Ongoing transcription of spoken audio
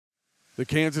The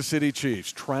Kansas City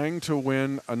Chiefs trying to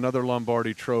win another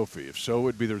Lombardi trophy. If so, it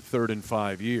would be their third in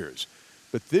 5 years.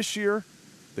 But this year,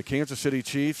 the Kansas City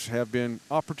Chiefs have been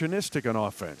opportunistic on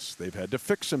offense. They've had to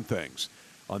fix some things.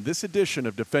 On this edition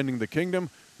of Defending the Kingdom,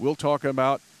 we'll talk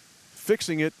about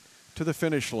fixing it to the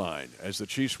finish line as the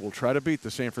Chiefs will try to beat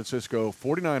the San Francisco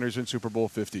 49ers in Super Bowl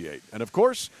 58. And of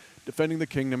course, Defending the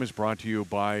Kingdom is brought to you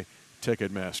by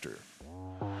Ticketmaster.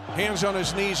 Hands on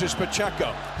his knees is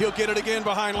Pacheco. He'll get it again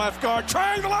behind left guard.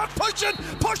 Triangle out, pushing,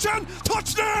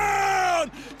 touchdown!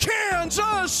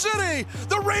 Kansas City!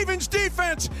 The Ravens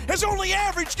defense has only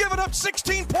averaged giving up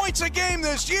 16 points a game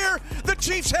this year. The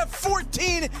Chiefs have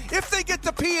 14 if they get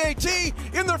the PAT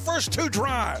in their first 2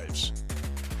 drives.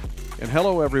 And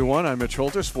hello, everyone. I'm Mitch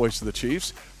Holtis, voice of the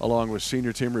Chiefs, along with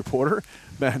senior team reporter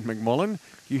Matt McMullen.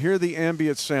 You hear the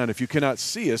ambient sound. If you cannot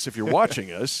see us, if you're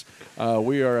watching us,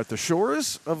 we are at the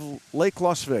shores of Lake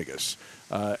Las Vegas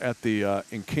at the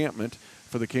encampment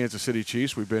for the Kansas City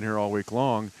Chiefs. We've been here all week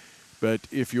long. But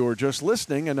if you're just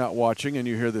listening and not watching and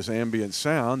you hear this ambient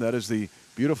sound, that is the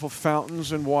beautiful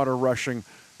fountains and water rushing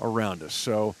around us.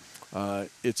 So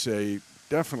it's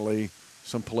definitely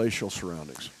some palatial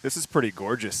surroundings. This is pretty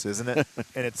gorgeous, isn't it?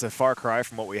 And it's a far cry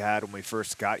from what we had when we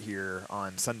first got here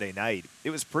on Sunday night.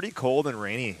 It was pretty cold and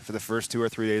rainy for the first 2 or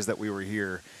 3 days that we were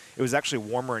here. It was actually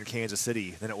warmer in Kansas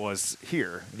City than it was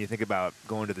here. When you think about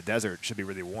going to the desert, it should be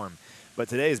really warm. But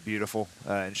today is beautiful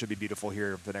and should be beautiful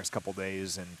here the next couple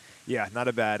days. And yeah, not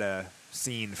a bad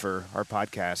scene for our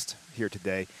podcast here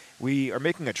today. We are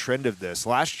making a trend of this.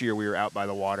 Last year we were out by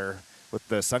the water with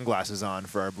the sunglasses on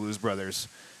for our Blues Brothers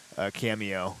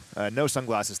cameo. No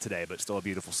sunglasses today, but still a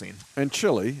beautiful scene. And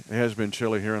chilly. It has been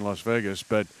chilly here in Las Vegas,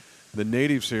 but the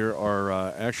natives here are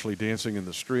actually dancing in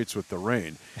the streets with the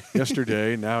rain.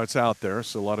 Yesterday, now it's out there,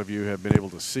 so a lot of you have been able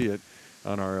to see it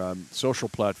on our social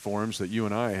platforms that you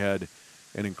and I had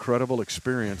an incredible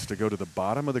experience to go to the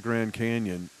bottom of the Grand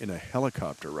Canyon in a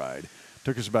helicopter ride.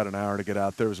 Took us about an hour to get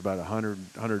out there. It was about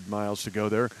 100 miles to go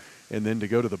there, and then to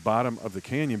go to the bottom of the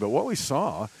canyon. But what we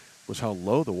saw was how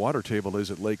low the water table is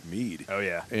at Lake Mead. Oh,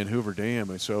 yeah. And Hoover Dam.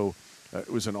 And so it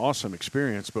was an awesome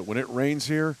experience. But when it rains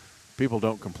here, people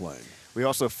don't complain. We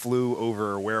also flew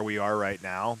over where we are right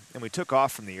now, and we took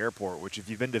off from the airport, which if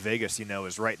you've been to Vegas, you know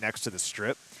is right next to the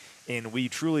Strip. And we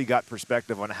truly got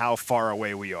perspective on how far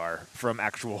away we are from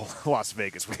actual Las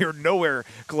Vegas. We are nowhere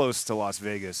close to Las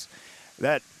Vegas.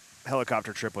 That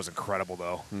helicopter trip was incredible,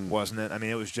 though, wasn't it? I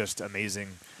mean, it was just amazing.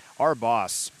 Our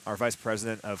boss, our vice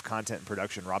president of content and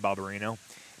production, Rob Alberino,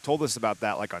 told us about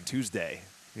that like on Tuesday.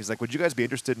 He's like, would you guys be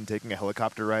interested in taking a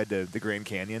helicopter ride to the Grand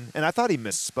Canyon? And I thought he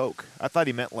misspoke. I thought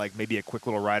he meant like maybe a quick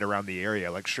little ride around the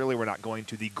area. Like, surely we're not going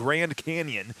to the Grand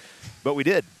Canyon. But we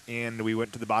did. And we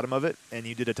went to the bottom of it, and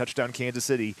you did a touchdown Kansas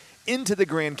City into the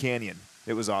Grand Canyon.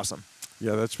 It was awesome.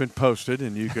 Yeah, that's been posted,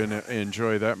 and you can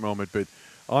enjoy that moment. But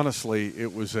honestly,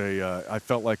 it was I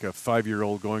felt like a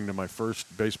 5-year-old going to my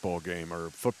first baseball game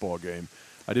or football game.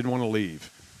 I didn't want to leave.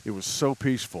 It was so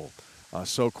peaceful,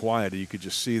 so quiet. You could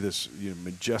just see this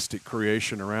majestic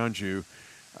creation around you.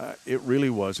 It really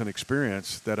was an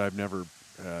experience that I've never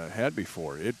had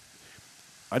before.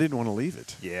 I didn't want to leave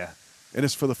it. Yeah. And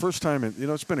it's for the first time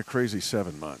it's been a crazy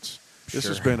 7 months. This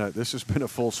Sure. has been a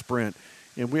full sprint.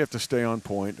 And we have to stay on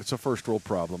point. It's a first world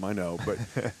problem, I know, but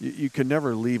you can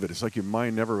never leave it. It's like your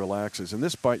mind never relaxes. And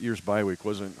this year's bye week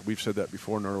wasn't, we've said that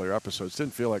before in earlier episodes,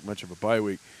 didn't feel like much of a bye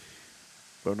week.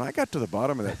 But when I got to the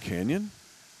bottom of that canyon,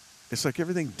 it's like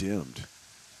everything dimmed.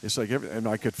 It's like and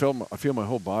I could feel my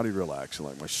whole body relax, and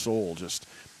like my soul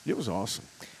it was awesome.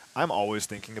 I'm always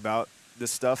thinking about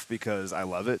this stuff because I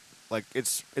love it. Like,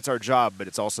 it's our job, but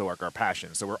it's also like our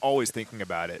passion. So we're always thinking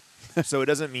about it. So it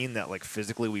doesn't mean that like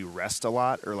physically we rest a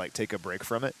lot or like take a break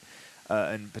from it.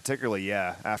 And particularly,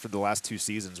 after the last 2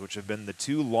 seasons, which have been the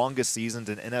 2 longest seasons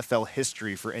in NFL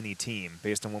history for any team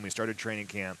based on when we started training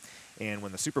camp and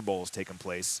when the Super Bowl has taken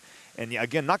place. And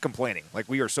again, not complaining. Like,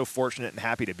 we are so fortunate and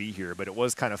happy to be here, but it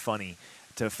was kind of funny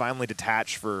to finally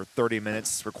detach for 30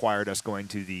 minutes required us going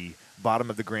to the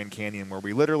bottom of the Grand Canyon where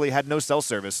we literally had no cell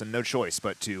service and no choice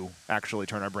but to actually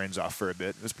turn our brains off for a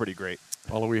bit. It was pretty great.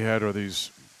 All we had are these,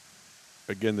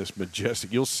 again, this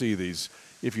majestic, you'll see these.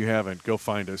 If you haven't, go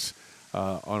find us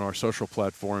on our social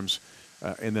platforms.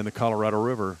 And then the Colorado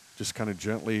River just kind of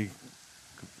gently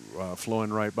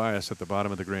flowing right by us at the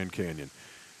bottom of the Grand Canyon.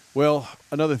 Well,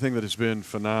 another thing that has been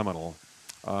phenomenal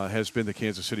has been the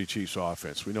Kansas City Chiefs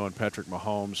offense. We know Patrick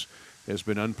Mahomes has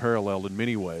been unparalleled in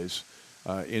many ways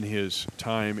in his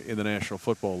time in the National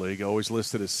Football League, always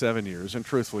listed as 7 years, and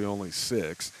truthfully only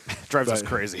 6. Drives us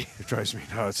crazy. It drives me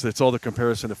nuts. It's all the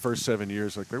comparison to first 7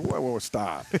 years. Like, whoa,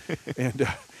 stop. And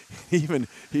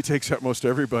he takes out most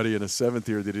everybody in a seventh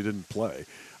year that he didn't play.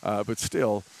 But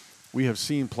still, we have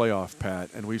seen playoff Pat,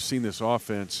 and we've seen this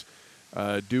offense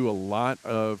do a lot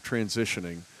of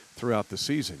transitioning throughout the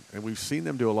season. And we've seen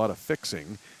them do a lot of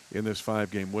fixing in this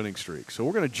 5-game winning streak. So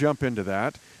we're going to jump into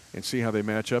that and see how they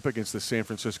match up against the San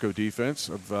Francisco defense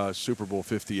of Super Bowl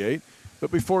 58.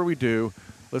 But before we do,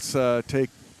 let's take,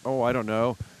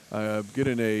 get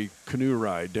in a canoe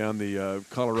ride down the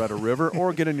Colorado River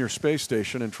or get in your space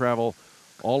station and travel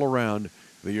all around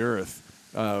the earth.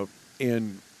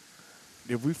 And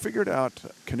if we figured out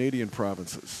Canadian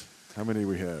provinces, how many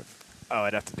we have? Oh,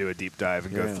 I'd have to do a deep dive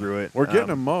and go through it. We're getting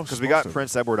them most. Because we got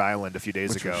Prince Edward Island a few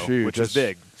days ago, which is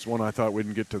big. It's one I thought we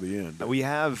didn't get to the end. We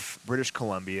have British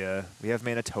Columbia. We have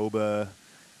Manitoba,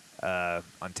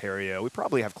 Ontario. We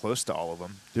probably have close to all of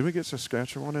them. Did we get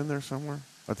Saskatchewan in there somewhere?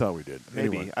 I thought we did.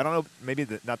 Maybe. Anyway. I don't know. Maybe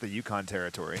not the Yukon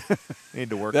territory. We need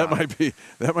to work that on it.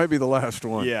 That might be the last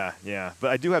one. Yeah.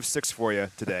 But I do have 6 for you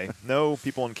today. No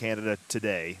people in Canada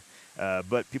today,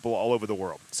 but people all over the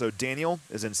world. So Daniel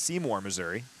is in Seymour,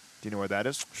 Missouri. Do you know where that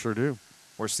is? Sure do.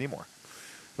 Where's Seymour?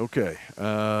 Okay.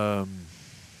 Now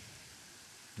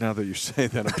that you say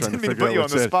that, I'm trying to figure out put you on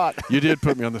the spot. You did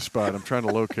put me on the spot. I'm trying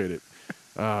to locate it.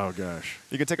 Oh, gosh.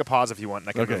 You can take a pause if you want, and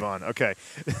I can move on. Okay.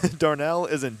 Darnell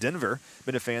is in Denver.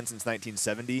 Been a fan since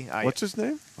 1970. What's his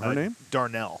name? Her name?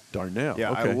 Darnell. Darnell.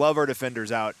 Yeah, okay. I love our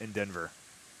defenders out in Denver.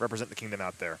 Represent the kingdom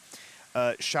out there.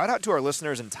 Shout out to our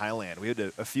listeners in Thailand. We had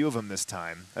a few of them this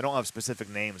time. I don't have specific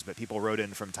names, but people wrote in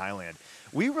from Thailand.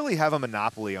 We really have a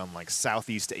monopoly on like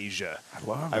Southeast Asia.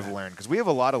 I've learned because we have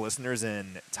a lot of listeners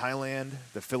in Thailand,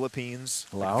 the Philippines,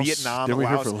 Laos. Vietnam, Did we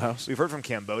Laos. hear from Laos? We've heard from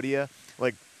Cambodia.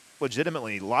 Like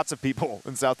legitimately, lots of people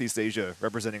in Southeast Asia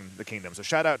representing the kingdom. So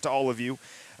shout out to all of you.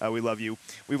 We love you.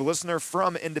 We have a listener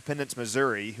from Independence,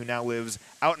 Missouri, who now lives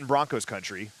out in Broncos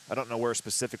country. I don't know where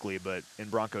specifically, but in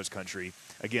Broncos country.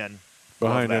 Again.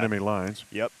 Behind enemy lines.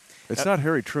 Yep. It's not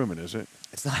Harry Truman, is it?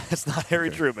 It's not Harry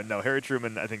Truman. No, Harry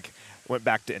Truman, I think, went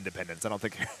back to Independence. I don't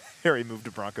think Harry moved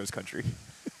to Broncos country.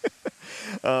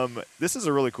 This is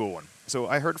a really cool one. So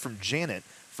I heard from Janet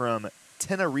from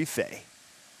Tenerife.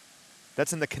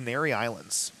 That's in the Canary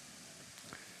Islands.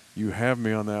 You have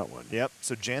me on that one. Yep.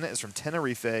 So Janet is from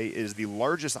Tenerife. It is the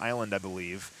largest island, I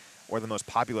believe, or the most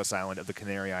populous island of the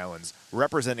Canary Islands,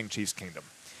 representing Chiefs Kingdom.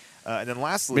 And then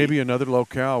lastly... Maybe another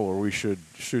locale where we should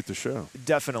shoot the show.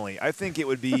 Definitely. I think it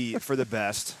would be for the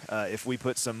best if we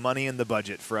put some money in the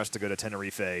budget for us to go to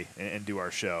Tenerife and do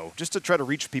our show, just to try to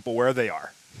reach people where they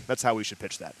are. That's how we should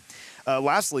pitch that.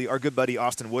 Lastly, our good buddy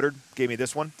Austin Woodard gave me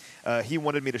this one. He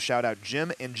wanted me to shout out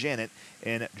Jim and Janet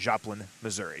in Joplin,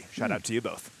 Missouri. Shout out to you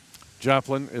both.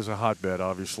 Joplin is a hotbed,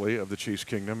 obviously, of the Chiefs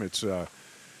Kingdom. It's a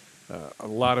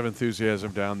lot of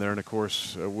enthusiasm down there. And, of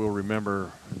course, we'll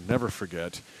never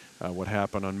forget what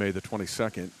happened on May the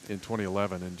 22nd in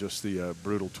 2011 and just the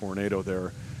brutal tornado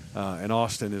there. And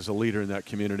Austin is a leader in that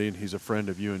community, and he's a friend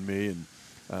of you and me,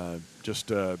 and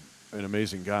just an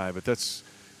amazing guy. But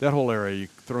that whole area, you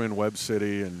throw in Webb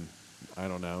City and, I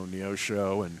don't know,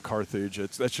 Neosho and Carthage.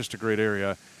 That's just a great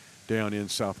area down in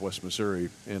southwest Missouri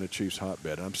in a Chiefs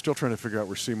hotbed. I'm still trying to figure out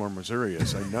where Seymour, Missouri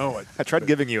is. I know it. I tried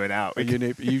giving you an out.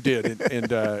 You did,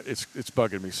 and it's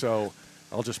bugging me. So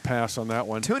I'll just pass on that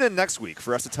one. Tune in next week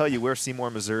for us to tell you where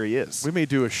Seymour, Missouri is. We may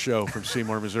do a show from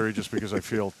Seymour, Missouri, just because I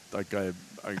feel like I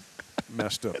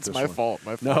messed up. It's this my one. fault.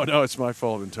 My fault. No, it's my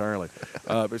fault entirely.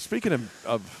 But speaking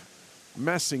of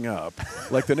messing up,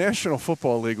 like the National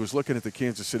Football League was looking at the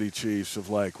Kansas City Chiefs of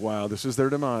like, wow, this is their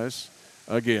demise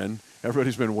again.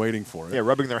 Everybody's been waiting for it. Yeah,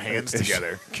 rubbing their hands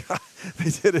together. God, they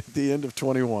did it at the end of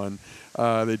 21.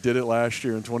 They did it last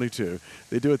year in 22.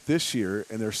 They do it this year,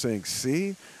 and they're saying,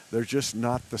 see, they're just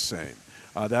not the same.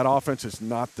 That offense is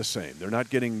not the same. They're not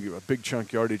getting a big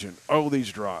chunk yardage and,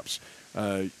 these drops.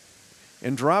 And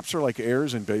drops are like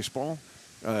errors in baseball.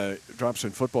 Drops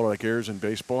in football are like errors in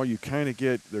baseball. You kind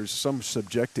of there's some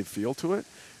subjective feel to it.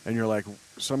 And you're like,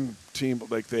 some team,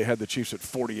 like they had the Chiefs at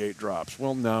 48 drops.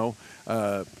 Well, no.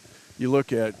 You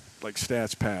look at, like,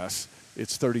 Stats Pass,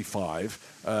 it's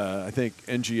 35. I think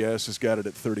NGS has got it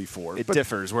at 34. It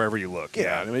differs wherever you look.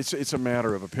 Yeah, I mean, it's a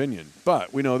matter of opinion.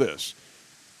 But we know this.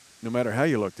 No matter how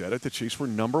you looked at it, the Chiefs were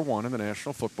number one in the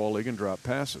National Football League in drop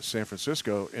passes. San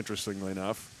Francisco, interestingly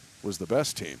enough, was the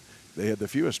best team. They had the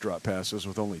fewest drop passes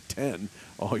with only 10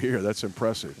 all year. That's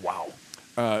impressive. Wow.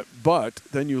 But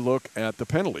then you look at the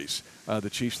penalties. The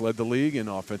Chiefs led the league in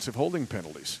offensive holding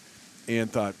penalties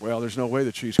and thought, well, there's no way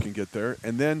the Chiefs can get there.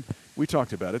 And then we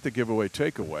talked about it, the giveaway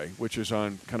takeaway, which is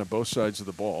on kind of both sides of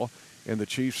the ball. And the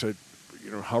Chiefs had,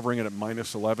 hovering it at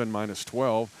 -11,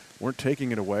 -12, weren't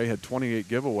taking it away, had 28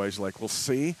 giveaways. Like, we'll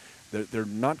see, They're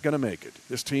not going to make it.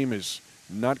 This team is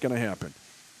not going to happen.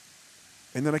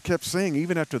 And then I kept saying,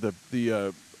 even after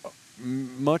the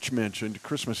much mentioned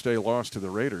Christmas Day loss to the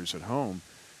Raiders at home,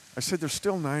 I said they're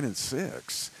still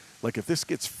 9-6. Like, if this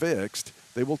gets fixed,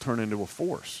 they will turn into a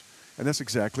force. And that's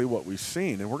exactly what we've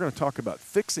seen. And we're going to talk about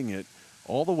fixing it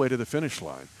all the way to the finish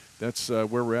line. That's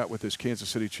where we're at with this Kansas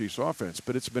City Chiefs offense.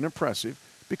 But it's been impressive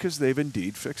because they've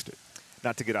indeed fixed it.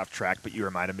 Not to get off track, but you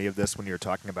reminded me of this when you were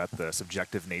talking about the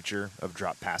subjective nature of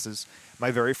drop passes.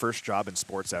 My very first job in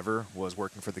sports ever was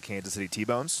working for the Kansas City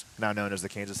T-Bones, now known as the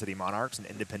Kansas City Monarchs, an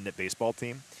independent baseball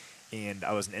team. And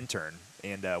I was an intern.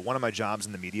 And one of my jobs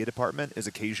in the media department is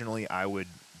occasionally I would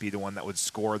be the one that would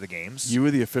score the games. You were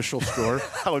the official scorer?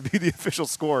 I would be the official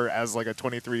scorer as like a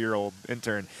 23-year-old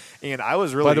intern. And I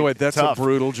was really By the way, that's tough. a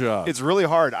brutal job. It's really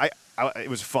hard. It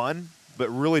was fun, but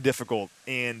really difficult.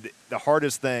 And the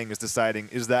hardest thing is deciding,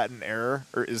 is that an error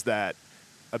or is that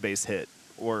a base hit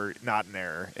or not an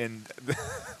error? And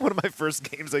one of my first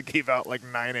games, I gave out like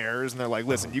 9 errors, and they're like,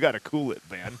 listen, you got to cool it,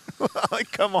 man.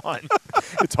 Like, come on.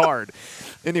 It's hard.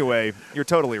 Anyway, you're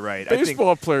totally right.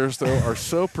 Baseball players, though, are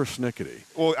so persnickety.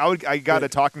 Well, I got a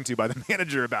talking to by the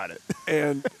manager about it.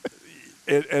 And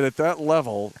at that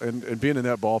level, and being in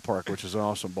that ballpark, which is an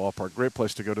awesome ballpark, great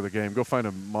place to go to the game. Go find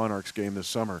a Monarchs game this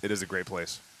summer. It is a great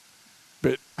place.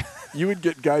 But you would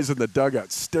get guys in the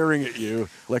dugout staring at you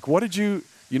like, what did you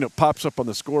pops up on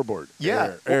the scoreboard.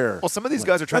 Yeah. Error. Well, some of these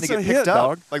guys are trying to get That's a picked hit, up.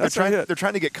 dog. Like they're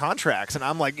trying to get contracts, and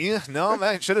I'm like, no,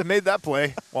 man, should have made that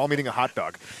play while I'm eating a hot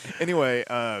dog. Anyway,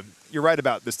 you're right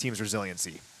about this team's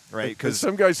resiliency, right? Because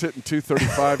some guys hitting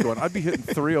 235 going, I'd be hitting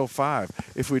 305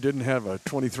 if we didn't have a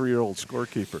 23-year-old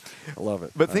scorekeeper. I love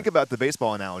it. But think about the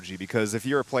baseball analogy, because if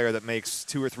you're a player that makes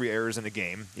 2 or 3 errors in a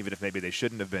game, even if maybe they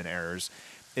shouldn't have been errors,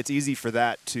 it's easy for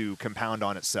that to compound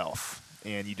on itself,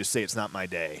 and you just say it's not my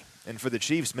day. And for the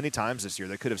Chiefs, many times this year,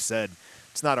 they could have said,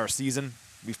 it's not our season.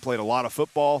 We've played a lot of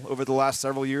football over the last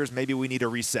several years. Maybe we need a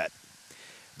reset.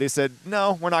 They said,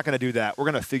 no, we're not going to do that. We're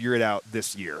going to figure it out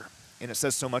this year. And it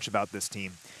says so much about this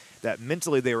team that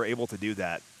mentally they were able to do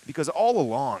that, because all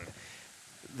along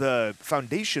the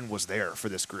foundation was there for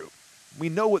this group. We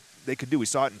know what they could do. We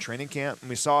saw it in training camp, and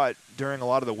we saw it during a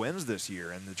lot of the wins this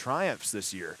year and the triumphs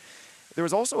this year. There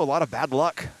was also a lot of bad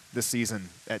luck this season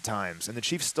at times, and the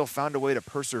Chiefs still found a way to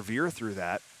persevere through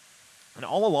that. And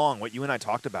all along, what you and I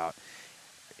talked about,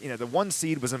 the 1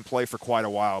 seed was in play for quite a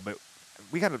while, but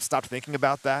we kind of stopped thinking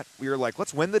about that. We were like,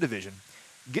 let's win the division,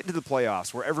 get into the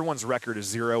playoffs where everyone's record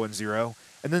is 0-0,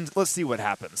 and then let's see what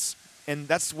happens. And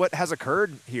that's what has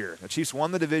occurred here. The Chiefs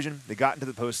won the division. They got into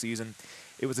the postseason.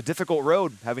 It was a difficult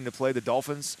road having to play the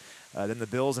Dolphins, then the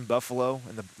Bills in Buffalo,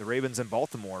 and the Ravens in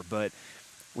Baltimore, but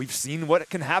we've seen what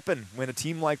can happen when a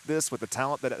team like this, with the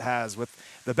talent that it has, with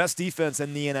the best defense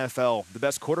in the NFL, the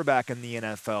best quarterback in the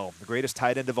NFL, the greatest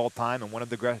tight end of all time, and one of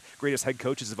the greatest head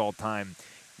coaches of all time,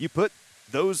 you put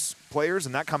those players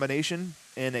and that combination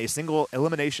in a single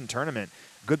elimination tournament,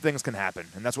 good things can happen.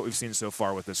 And that's what we've seen so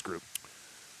far with this group.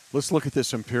 Let's look at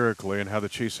this empirically and how the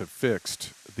Chiefs have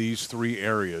fixed these 3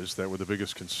 areas that were the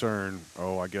biggest concern,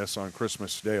 I guess on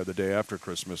Christmas Day or the day after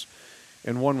Christmas,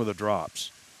 and one with the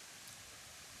drops.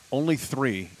 Only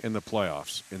 3 in the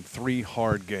playoffs in 3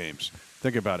 hard games.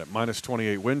 Think about it.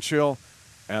 -28 wind chill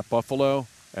at Buffalo,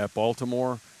 at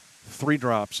Baltimore. 3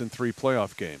 drops in 3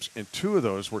 playoff games. And 2 of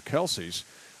those were Kelsey's.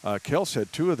 Kels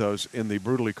had 2 of those in the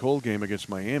brutally cold game against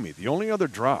Miami. The only other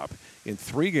drop in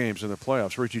 3 games in the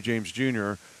playoffs, Richie James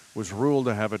Jr., was ruled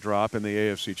to have a drop in the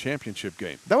AFC Championship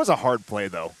game. That was a hard play,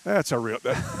 though. That's a real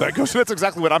that goes. That's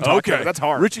exactly what I'm talking about. That's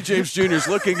hard. Richie James Jr. is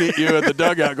looking at you at the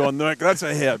dugout going, that's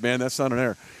a hit, man. That's not an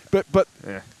error. But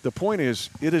the point is,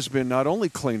 it has been not only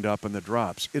cleaned up in the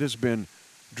drops, it has been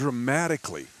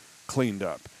dramatically cleaned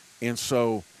up. And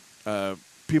so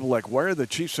people are like, why are the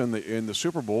Chiefs in the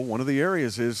Super Bowl? One of the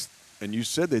areas is, and you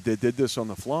said that they did this on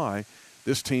the fly,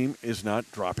 this team is not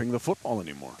dropping the football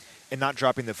anymore. And not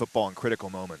dropping the football in critical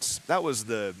moments. That was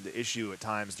the issue at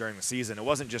times during the season. It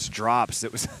wasn't just drops.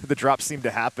 It was the drops seemed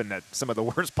to happen at some of the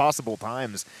worst possible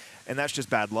times, and that's just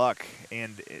bad luck.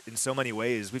 And in so many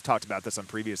ways, we've talked about this on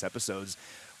previous episodes,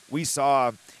 we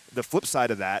saw the flip side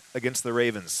of that against the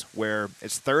Ravens, where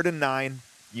it's 3rd and 9,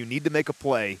 you need to make a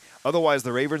play, otherwise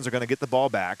the Ravens are going to get the ball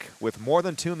back with more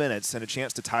than 2 minutes and a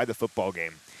chance to tie the football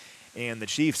game. And the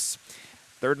Chiefs,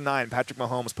 3rd and 9, Patrick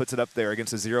Mahomes puts it up there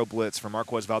against a 0 blitz from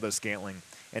Marquez Valdez-Scantling,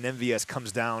 and MVS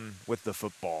comes down with the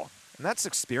football. And that's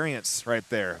experience right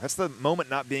there. That's the moment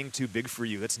not being too big for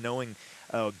you. That's knowing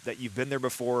that you've been there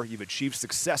before, you've achieved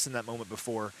success in that moment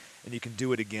before, and you can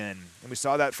do it again. And we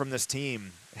saw that from this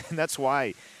team. And that's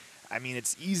why,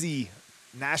 it's easy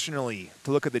nationally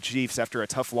to look at the Chiefs after a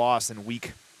tough loss in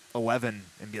week 11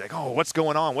 and be like, oh, what's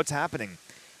going on? What's happening?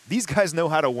 These guys know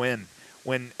how to win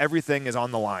when everything is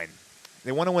on the line.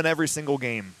 They want to win every single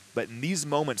game, but in these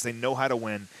moments, they know how to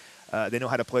win. They know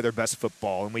how to play their best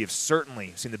football, and we have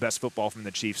certainly seen the best football from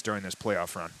the Chiefs during this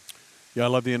playoff run. Yeah, I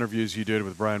love the interviews you did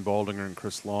with Brian Baldinger and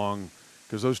Chris Long,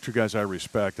 because those two guys I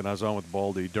respect, and I was on with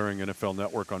Baldy during NFL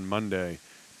Network on Monday,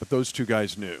 but those two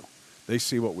guys knew. They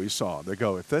see what we saw. They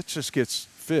go, if that just gets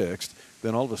fixed,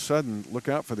 then all of a sudden, look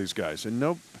out for these guys.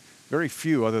 And very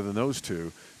few other than those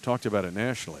two talked about it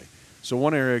nationally. So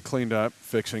one area cleaned up,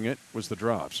 fixing it, was the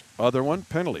drops. Other one,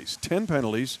 penalties. 10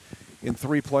 penalties in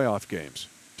 3 playoff games.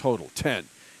 Total, 10.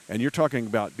 And you're talking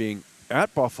about being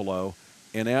at Buffalo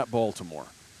and at Baltimore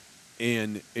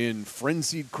in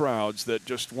frenzied crowds that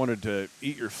just wanted to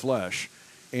eat your flesh.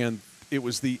 And it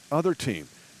was the other team.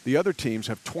 The other teams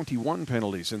have 21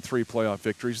 penalties in 3 playoff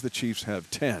victories. The Chiefs have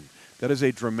 10. That is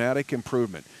a dramatic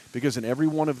improvement because in every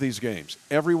one of these games,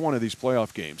 every one of these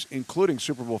playoff games, including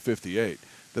Super Bowl 58,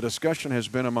 the discussion has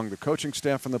been among the coaching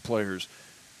staff and the players,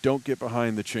 don't get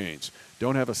behind the chains.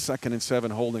 Don't have a 2nd and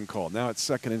 7 holding call. Now it's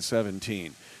 2nd and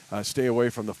 17. Stay away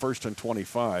from the 1st and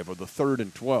 25 or the 3rd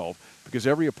and 12 because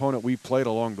every opponent we played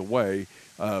along the way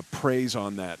preys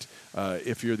on that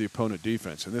if you're the opponent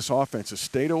defense. And this offense has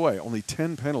stayed away. Only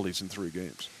 10 penalties in 3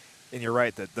 games. And you're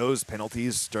right that those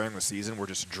penalties during the season were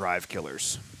just drive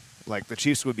killers. Like the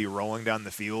Chiefs would be rolling down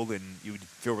the field and you would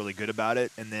feel really good about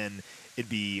it, and then it'd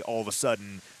be all of a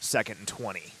sudden 2nd and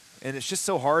 20. And it's just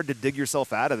so hard to dig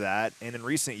yourself out of that. And in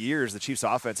recent years, the Chiefs'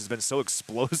 offense has been so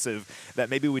explosive that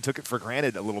maybe we took it for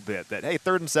granted a little bit that, hey,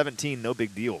 3rd and 17, no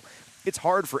big deal. It's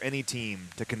hard for any team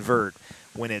to convert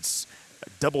when it's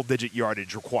double-digit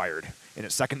yardage required and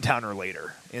it's 2nd down or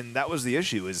later. And that was the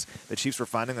issue, is the Chiefs were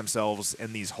finding themselves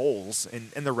in these holes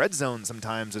and in the red zone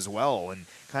sometimes as well and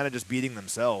kind of just beating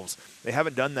themselves. They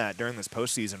haven't done that during this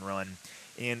postseason run.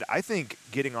 And I think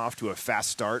getting off to a fast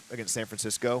start against San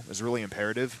Francisco is really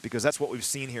imperative because that's what we've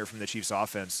seen here from the Chiefs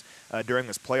offense during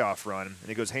this playoff run.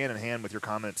 And it goes hand in hand with your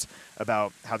comments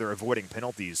about how they're avoiding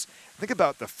penalties. Think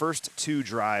about the first 2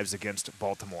 drives against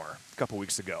Baltimore a couple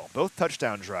weeks ago. Both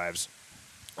touchdown drives.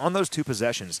 On those 2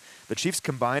 possessions, the Chiefs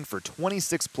combined for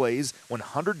 26 plays,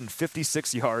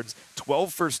 156 yards,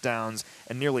 12 first downs,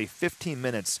 and nearly 15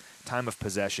 minutes time of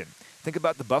possession. Think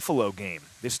about the Buffalo game.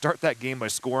 They start that game by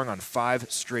scoring on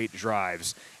 5 straight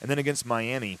drives. And then against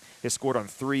Miami, they scored on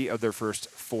 3 of their first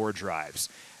 4 drives.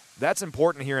 That's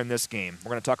important here in this game.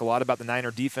 We're going to talk a lot about the Niner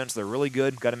defense. They're really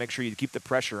good. Got to make sure you keep the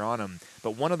pressure on them.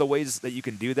 But one of the ways that you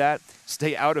can do that,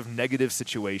 stay out of negative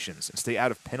situations and stay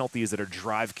out of penalties that are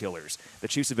drive killers. The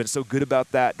Chiefs have been so good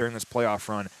about that during this playoff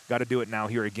run. Got to do it now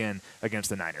here again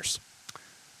against the Niners.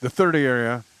 The third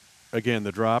area, again,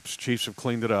 the drops. Chiefs have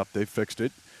cleaned it up. They've fixed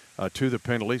it. 2, the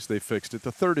penalties. They fixed it.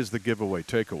 The third is the giveaway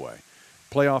takeaway.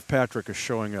 Playoff Patrick is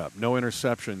showing up. No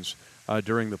interceptions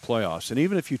during the playoffs. And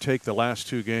even if you take the last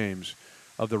 2 games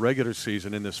of the regular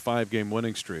season in this 5-game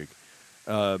winning streak,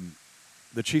 the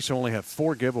Chiefs only have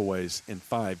 4 giveaways in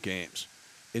 5 games.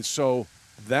 And so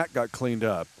that got cleaned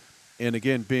up. And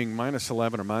again, being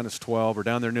 -11 or -12 or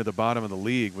down there near the bottom of the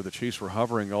league where the Chiefs were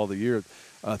hovering all the year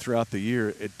throughout the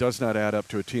year, it does not add up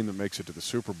to a team that makes it to the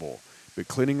Super Bowl. But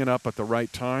cleaning it up at the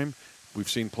right time, we've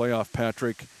seen playoff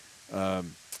Patrick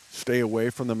stay away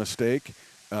from the mistake.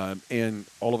 And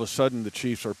all of a sudden, the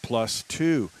Chiefs are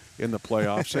 +2 in the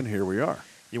playoffs, and here we are.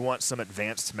 You want some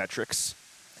advanced metrics?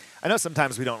 I know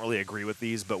sometimes we don't really agree with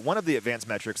these, but one of the advanced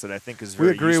metrics that I think is very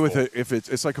useful. We agree with it if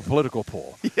it's like a political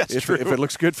poll. Yes, if it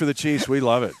looks good for the Chiefs, we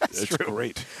love it. It's true.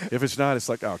 Great. If it's not, it's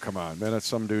like, oh, come on, man, that's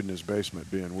some dude in his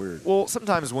basement being weird. Well,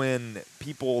 sometimes when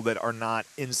people that are not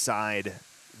inside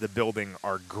the building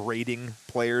are grading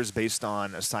players based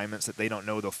on assignments that they don't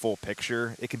know the full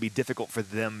picture, it can be difficult for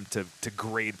them to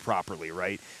grade properly,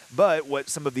 right? But what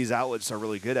some of these outlets are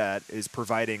really good at is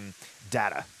providing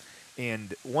data.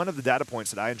 And one of the data points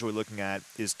that I enjoy looking at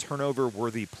is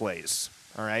turnover-worthy plays,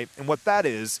 all right? And what that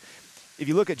is, if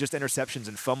you look at just interceptions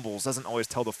and fumbles, doesn't always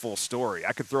tell the full story.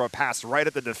 I could throw a pass right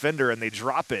at the defender and they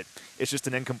drop it. It's just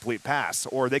an incomplete pass.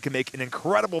 Or they can make an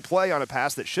incredible play on a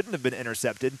pass that shouldn't have been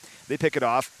intercepted. They pick it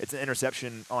off. It's an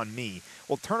interception on me.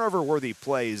 Well, turnover-worthy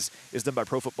plays is done by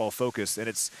Pro Football Focus, and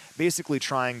it's basically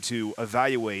trying to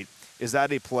evaluate, is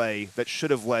that a play that should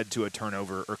have led to a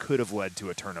turnover or could have led to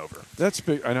a turnover? That's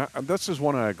big, and this is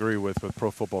one I agree with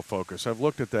Pro Football Focus. I've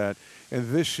looked at that,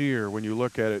 and this year, when you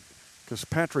look at it Because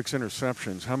Patrick's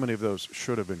interceptions, how many of those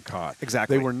should have been caught?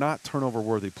 Exactly. They were not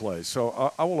turnover-worthy plays.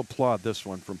 So I will applaud this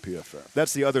one from PFF.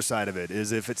 That's the other side of it,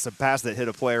 is if it's a pass that hit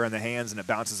a player in the hands and it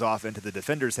bounces off into the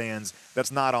defender's hands, that's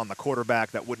not on the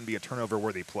quarterback. That wouldn't be a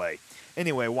turnover-worthy play.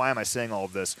 Anyway, why am I saying all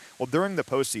of this? Well, during the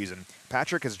postseason,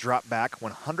 Patrick has dropped back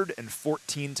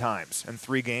 114 times in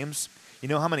 3 games. You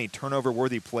know how many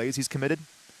turnover-worthy plays he's committed?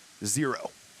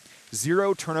 0.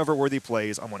 0 turnover-worthy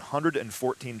plays on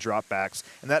 114 dropbacks,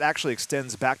 and that actually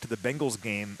extends back to the Bengals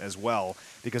game as well,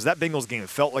 because that Bengals game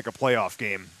felt like a playoff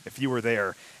game if you were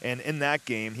there. And in that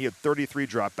game, he had 33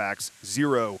 dropbacks,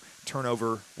 0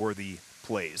 turnover-worthy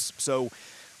plays. So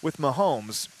with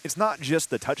Mahomes, it's not just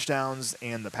the touchdowns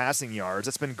and the passing yards.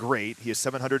 That's been great. He has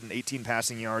 718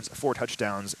 passing yards, 4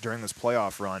 touchdowns during this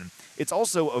playoff run. It's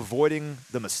also avoiding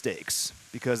the mistakes,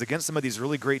 because against some of these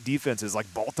really great defenses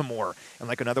like Baltimore and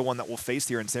like another one that we'll face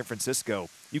here in San Francisco,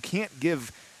 you can't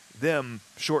give them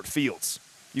short fields.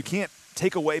 You can't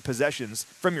take away possessions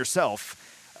from yourself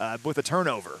with a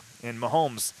turnover. And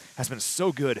Mahomes has been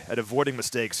so good at avoiding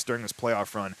mistakes during this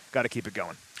playoff run. Got to keep it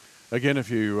going. Again,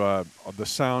 if you the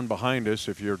sound behind us,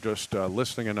 if you're just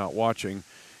listening and not watching,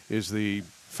 is the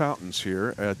fountains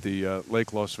here at the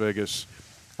Lake Las Vegas,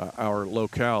 our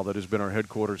locale that has been our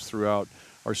headquarters throughout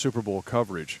our Super Bowl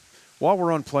coverage. While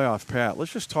we're on Playoff Pat,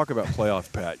 let's just talk about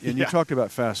Playoff Pat. And you talked about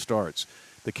fast starts.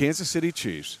 The Kansas City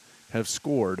Chiefs have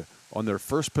scored on their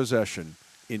first possession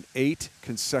in 8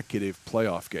 consecutive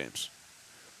playoff games.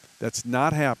 That's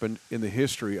not happened in the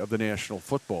history of the National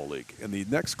Football League. And the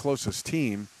next closest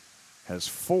team has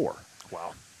 4.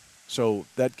 Wow. So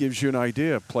that gives you an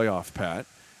idea of Playoff Pat.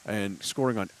 And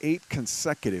scoring on 8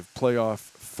 consecutive playoff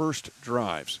first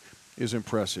drives is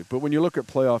impressive. But when you look at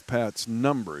Playoff Pat's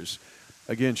numbers,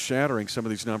 again, shattering some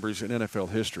of these numbers in NFL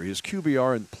history, his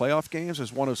QBR in playoff games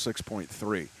is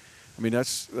 106.3. I mean,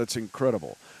 that's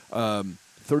incredible.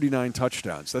 39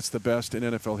 touchdowns. That's the best in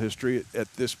NFL history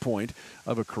at this point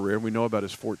of a career. We know about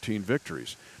his 14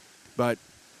 victories. But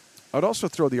I'd also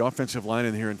throw the offensive line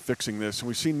in here in fixing this. And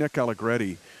we see Nick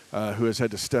Allegretti, who has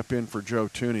had to step in for Joe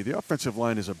Thuney. The offensive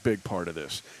line is a big part of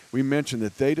this. We mentioned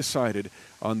that they decided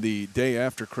on the day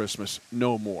after Christmas,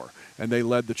 no more. And they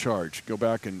led the charge. Go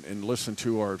back and listen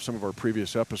to some of our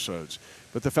previous episodes.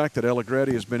 But the fact that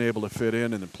Allegretti has been able to fit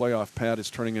in and the Playoff Pat is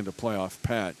turning into Playoff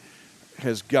Pat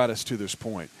has got us to this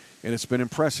point. And it's been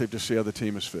impressive to see how the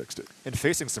team has fixed it. And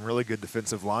facing some really good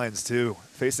defensive lines, too.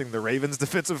 Facing the Ravens'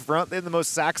 defensive front, they had the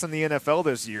most sacks in the NFL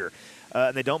this year.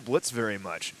 And they don't blitz very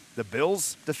much. The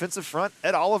Bills' defensive front,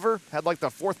 Ed Oliver, had like the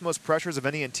 4th most pressures of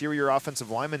any interior offensive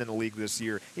lineman in the league this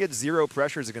year. He had 0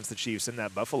 pressures against the Chiefs in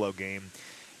that Buffalo game.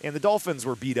 And the Dolphins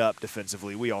were beat up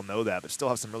defensively. We all know that, but still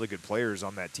have some really good players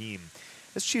on that team.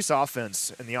 This Chiefs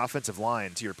offense and the offensive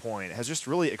line, to your point, has just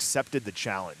really accepted the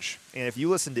challenge. And if you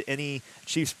listen to any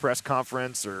Chiefs press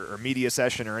conference or media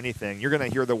session or anything, you're going to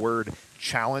hear the word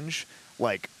challenge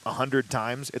like 100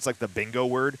 times. It's like the bingo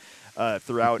word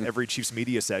throughout every Chiefs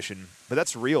media session. But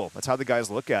that's real. That's how the guys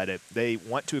look at it. They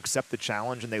want to accept the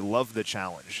challenge, and they love the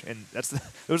challenge. And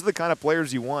those are the kind of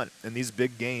players you want in these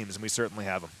big games, and we certainly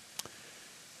have them.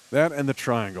 That and the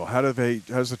triangle. How's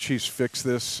the Chiefs fix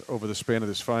this over the span of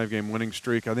this 5-game winning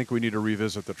streak? I think we need to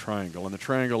revisit the triangle. And the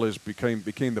triangle became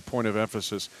the point of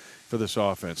emphasis for this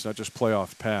offense, not just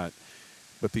Playoff Pat,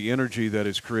 but the energy that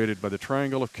is created by the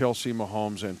triangle of Kelsey,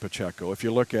 Mahomes, and Pacheco. If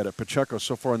you look at it, Pacheco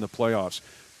so far in the playoffs,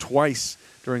 twice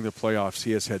during the playoffs,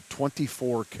 he has had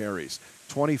 24 carries.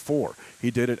 24. He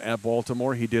did it at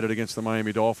Baltimore. He did it against the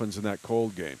Miami Dolphins in that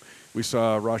cold game. We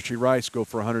saw Rashee Rice go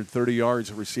for 130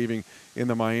 yards receiving in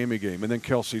the Miami game. And then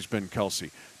Kelsey's been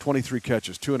Kelsey. 23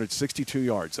 catches, 262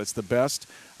 yards. That's the best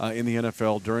in the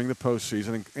NFL during the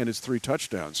postseason, and his 3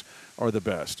 touchdowns are the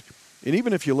best. And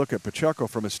even if you look at Pacheco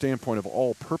from a standpoint of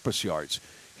all-purpose yards,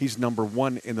 he's number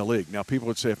 1 in the league. Now, people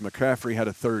would say if McCaffrey had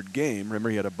a 3rd game, remember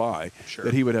he had a bye,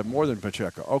 that he would have more than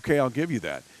Pacheco. Okay, I'll give you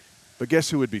that. But guess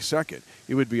who would be second?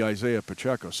 It would be Isaiah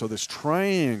Pacheco. So this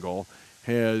triangle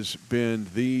has been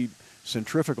the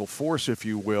centrifugal force, if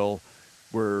you will,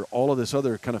 where all of this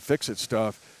other kind of fix-it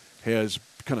stuff has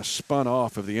kind of spun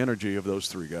off of the energy of those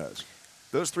 3 guys.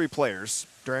 Those 3 players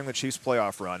during the Chiefs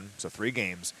playoff run, so 3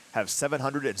 games, have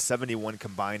 771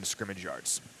 combined scrimmage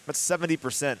yards. That's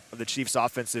 70% of the Chiefs'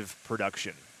 offensive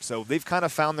production. So they've kind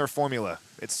of found their formula.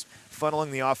 It's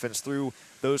funneling the offense through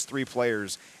those 3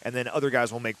 players, and then other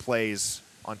guys will make plays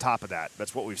on top of that.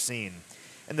 That's what we've seen.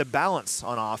 And the balance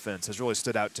on offense has really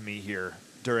stood out to me here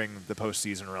during the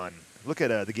postseason run. Look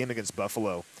at the game against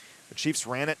Buffalo. The Chiefs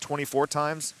ran it 24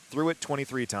 times, threw it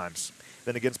 23 times.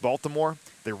 Then against Baltimore,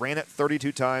 they ran it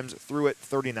 32 times, threw it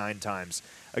 39 times.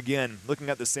 Again, looking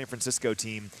at the San Francisco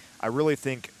team, I really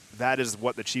think that is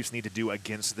what the Chiefs need to do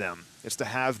against them. It's to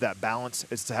have that balance.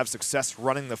 It's to have success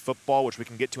running the football, which we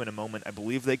can get to in a moment. I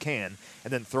believe they can,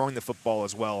 and then throwing the football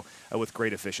as well with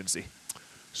great efficiency.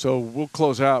 So we'll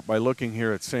close out by looking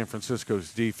here at San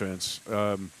Francisco's defense,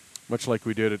 much like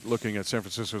we did at looking at San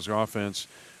Francisco's offense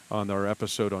on our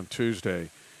episode on Tuesday.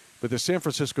 But the San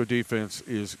Francisco defense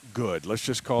is good. Let's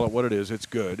just call it what it is. It's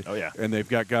good. Oh, yeah. And they've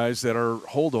got guys that are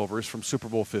holdovers from Super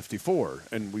Bowl 54.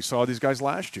 And we saw these guys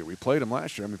last year. We played them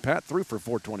last year. I mean, Pat threw for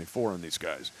 424 on these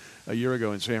guys a year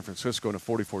ago in San Francisco in a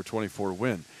 44-24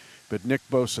 win. But Nick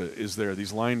Bosa is there.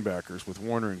 These linebackers with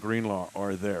Warner and Greenlaw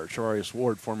are there. Charius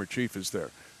Ward, former Chief, is there.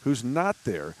 Who's not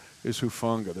there is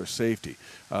Hufanga, their safety,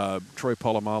 Troy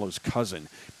Polamalu's cousin.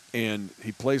 And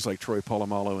he plays like Troy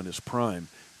Polamalu in his prime.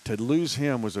 To lose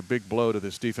him was a big blow to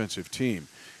this defensive team.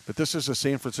 But this is a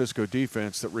San Francisco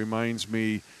defense that reminds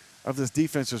me of the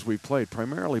defenses we played,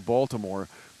 primarily Baltimore,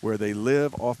 where they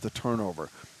live off the turnover.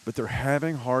 But they're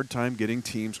having a hard time getting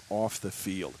teams off the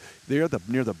field. They're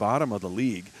near the bottom of the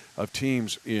league of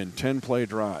teams in 10-play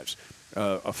drives,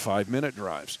 of 5-minute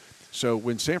drives. So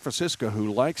when San Francisco,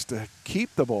 who likes to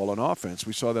keep the ball on offense,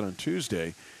 we saw that on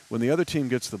Tuesday, when the other team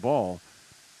gets the ball,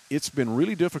 it's been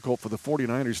really difficult for the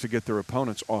 49ers to get their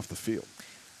opponents off the field.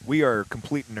 We are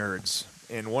complete nerds,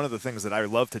 and one of the things that I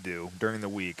love to do during the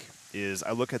week is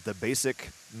I look at the basic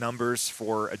numbers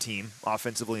for a team,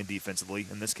 offensively and defensively.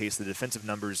 In this case, the defensive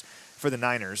numbers for the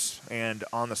Niners, and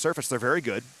on the surface, they're very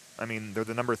good. I mean, they're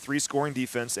the number 3 scoring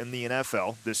defense in the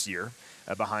NFL this year,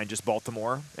 behind just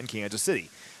Baltimore and Kansas City.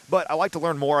 But I like to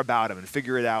learn more about them and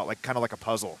figure it out kind of like a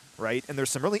puzzle, right? And there's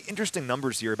some really interesting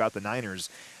numbers here about the Niners.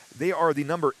 They are the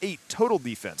number 8 total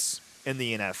defense in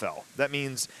the NFL. That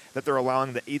means that they're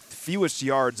allowing the 8th fewest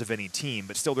yards of any team,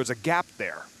 but still there's a gap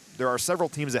there. There are several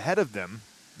teams ahead of them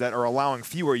that are allowing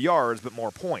fewer yards but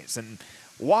more points. And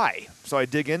why? So I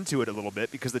dig into it a little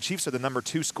bit because the Chiefs are the number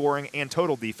 2 scoring and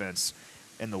total defense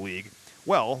in the league.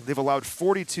 Well, they've allowed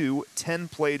 42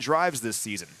 10-play drives this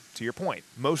season, to your point,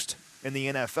 most in the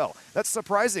NFL. That's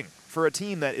surprising for a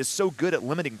team that is so good at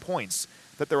limiting points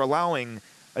that they're allowing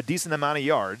a decent amount of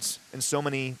yards in so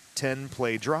many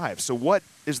 10-play drives. So what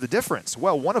is the difference?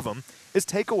 Well, one of them is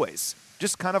takeaways.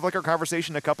 Just kind of like our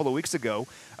conversation a couple of weeks ago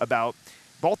about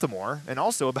Baltimore, and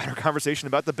also about our conversation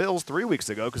about the Bills 3 weeks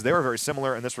ago, because they were very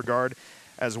similar in this regard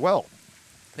as well.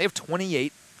 They have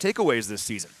 28 takeaways this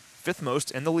season, 5th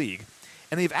most in the league,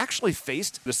 and they've actually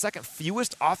faced the 2nd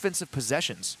fewest offensive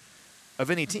possessions of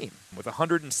any team with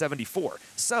 174.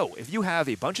 So if you have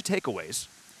a bunch of takeaways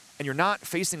and you're not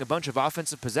facing a bunch of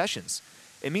offensive possessions,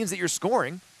 it means that your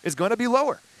scoring is going to be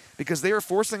lower because they are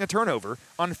forcing a turnover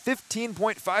on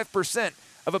 15.5%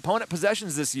 of opponent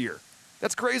possessions this year.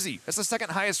 That's crazy. That's the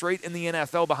 2nd highest rate in the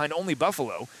NFL behind only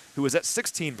Buffalo, who is at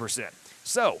 16%.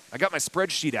 So I got my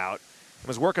spreadsheet out and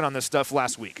was working on this stuff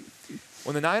last week.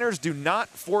 When the Niners do not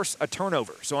force a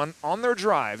turnover, so on their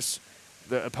drives,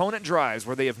 the opponent drives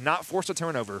where they have not forced a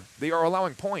turnover, they are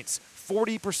allowing points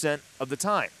 40% of the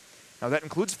time. Now, that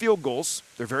includes field goals.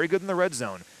 They're very good in the red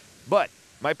zone. But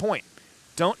my point,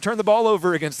 don't turn the ball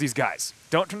over against these guys.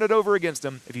 Don't turn it over against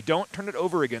them. If you don't turn it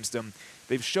over against them,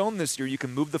 they've shown this year you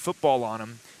can move the football on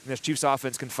them, and this Chiefs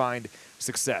offense can find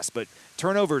success. But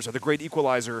turnovers are the great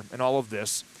equalizer in all of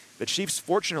this. The Chiefs,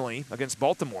 fortunately, against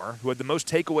Baltimore, who had the most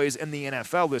takeaways in the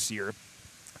NFL this year,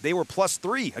 they were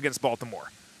 +3 against Baltimore.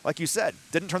 Like you said,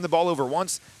 didn't turn the ball over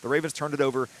once. The Ravens turned it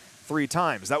over 3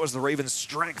 times. That was the Ravens'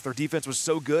 strength. Their defense was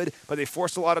so good, but they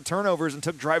forced a lot of turnovers and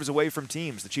took drives away from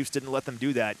teams. The Chiefs didn't let them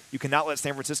do that. You cannot let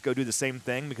San Francisco do the same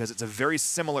thing because it's a very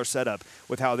similar setup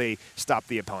with how they stop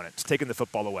the opponent. It's taking the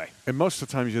football away. And most of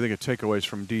the times you think of takeaways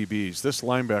from DBs. This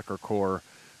linebacker core,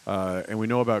 and we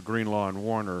know about Greenlaw and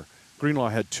Warner. Greenlaw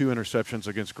had 2 interceptions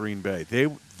against Green Bay.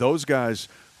 Those guys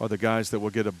are the guys that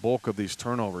will get a bulk of these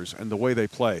turnovers, and the way they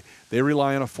play. They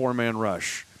rely on a 4-man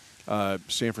rush.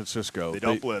 San Francisco. They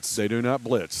don't blitz. They do not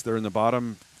blitz. They're in the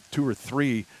bottom 2 or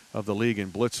 3 of the league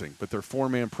in blitzing, but their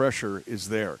 4-man pressure is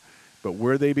there. But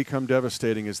where they become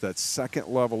devastating is that second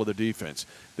level of the defense.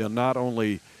 They'll not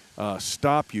only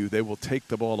stop you, they will take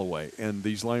the ball away, and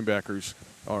these linebackers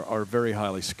are very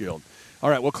highly skilled. All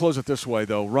right, we'll close it this way,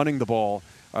 though. Running the ball,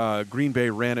 Green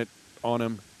Bay ran it on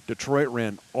them. Detroit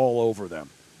ran all over them.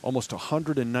 Almost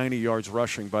 190 yards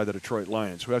rushing by the Detroit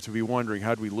Lions, who have to be wondering,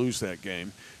 how'd we lose that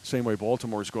game? Same way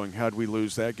Baltimore's going, how'd we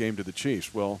lose that game to the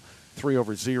Chiefs? Well,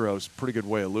 3-0 is a pretty good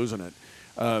way of losing it.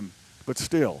 But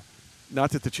still,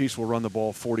 not that the Chiefs will run the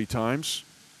ball 40 times,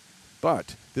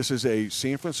 but this is a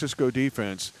San Francisco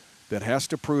defense that has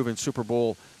to prove in Super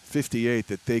Bowl 58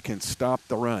 that they can stop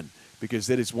the run. because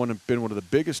that has been one of the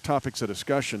biggest topics of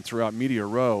discussion throughout Media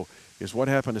Row is what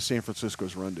happened to San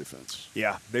Francisco's run defense.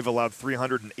 Yeah, they've allowed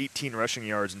 318 rushing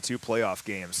yards in 2 playoff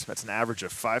games. That's an average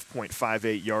of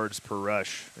 5.58 yards per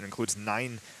rush. It includes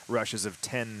 9 rushes of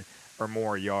 10 or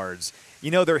more yards.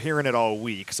 You know they're hearing it all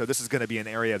week, so this is going to be an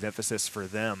area of emphasis for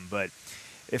them. But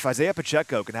if Isaiah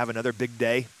Pacheco can have another big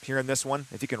day here in this one,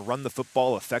 if he can run the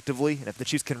football effectively, and if the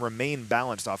Chiefs can remain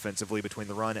balanced offensively between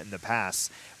the run and the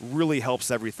pass, really helps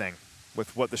everything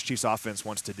with what this Chiefs offense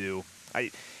wants to do.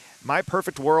 My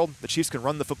perfect world, the Chiefs can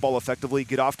run the football effectively,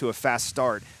 get off to a fast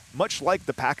start, much like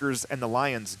the Packers and the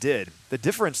Lions did. The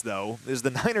difference, though, is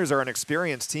the Niners are an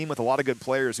experienced team with a lot of good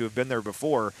players who have been there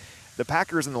before. The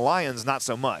Packers and the Lions, not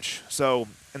so much. So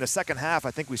in the second half, I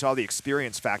think we saw the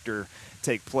experience factor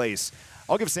take place.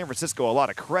 I'll give San Francisco a lot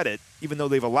of credit. Even though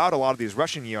they've allowed a lot of these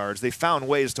rushing yards, they found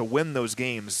ways to win those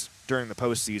games during the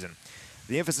postseason.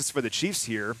 The emphasis for the Chiefs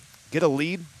here, get a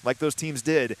lead like those teams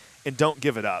did, and don't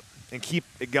give it up, and keep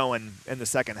it going in the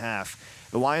second half.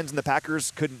 The Lions and the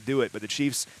Packers couldn't do it, but the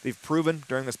Chiefs, they've proven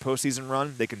during this postseason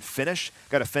run they can finish.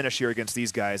 Got to finish here against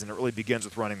these guys, and it really begins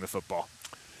with running the football.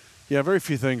 Yeah, very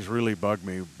few things really bug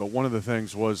me, but one of the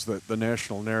things was that the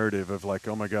national narrative of like,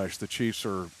 oh my gosh, the Chiefs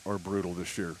are brutal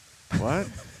this year. What?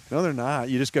 No, they're not.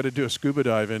 You just got to do a scuba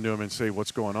dive into them and say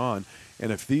what's going on.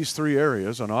 And if these 3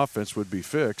 areas on offense would be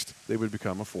fixed, they would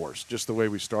become a force, just the way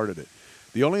we started it.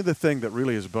 The only other thing that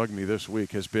really has bugged me this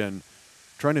week has been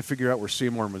trying to figure out where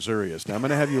Seymour, Missouri is. Now, I'm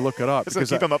going to have you look it up. It's going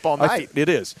to keep them up all night. It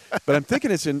is. But I'm thinking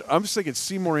I'm just thinking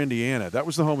Seymour, Indiana. That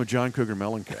was the home of John Cougar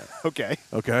Mellencamp. Okay.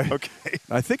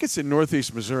 I think it's in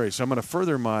northeast Missouri, so I'm going to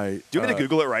further my... Do you want me to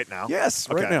Google it right now? Yes,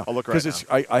 okay, right now. I'll look right now.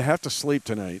 Because I have to sleep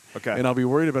tonight, and I'll be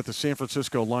worried about the San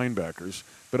Francisco linebackers,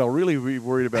 but I'll really be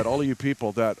worried about all of you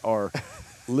people that are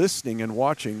listening and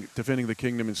watching Defending the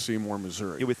Kingdom in Seymour,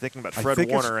 Missouri. You'll be thinking about Fred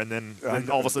Warner, and then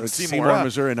all of a sudden Seymour,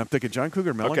 Missouri, and I'm thinking John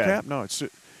Cougar Mellencamp? Okay. No,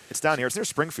 it's down here. It's near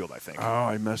Springfield, I think. Oh,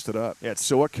 I messed it up. Yeah,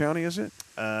 so what county is it?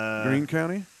 Greene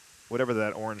County? Whatever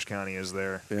that orange county is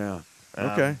there. Yeah.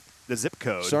 Okay. The zip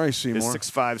code Sorry, Seymour. is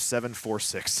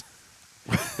 65746.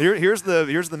 Here's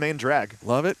the main drag.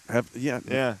 Love it.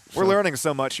 Yeah. We're learning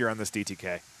so much here on this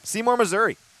DTK. Seymour,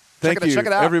 Missouri. Thank you, check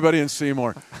it out. everybody in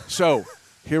Seymour. So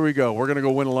here we go. We're going to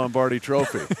go win a Lombardi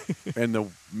Trophy. And the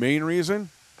main reason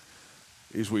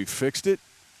is we fixed it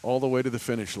all the way to the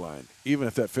finish line, even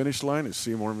if that finish line is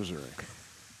Seymour, Missouri.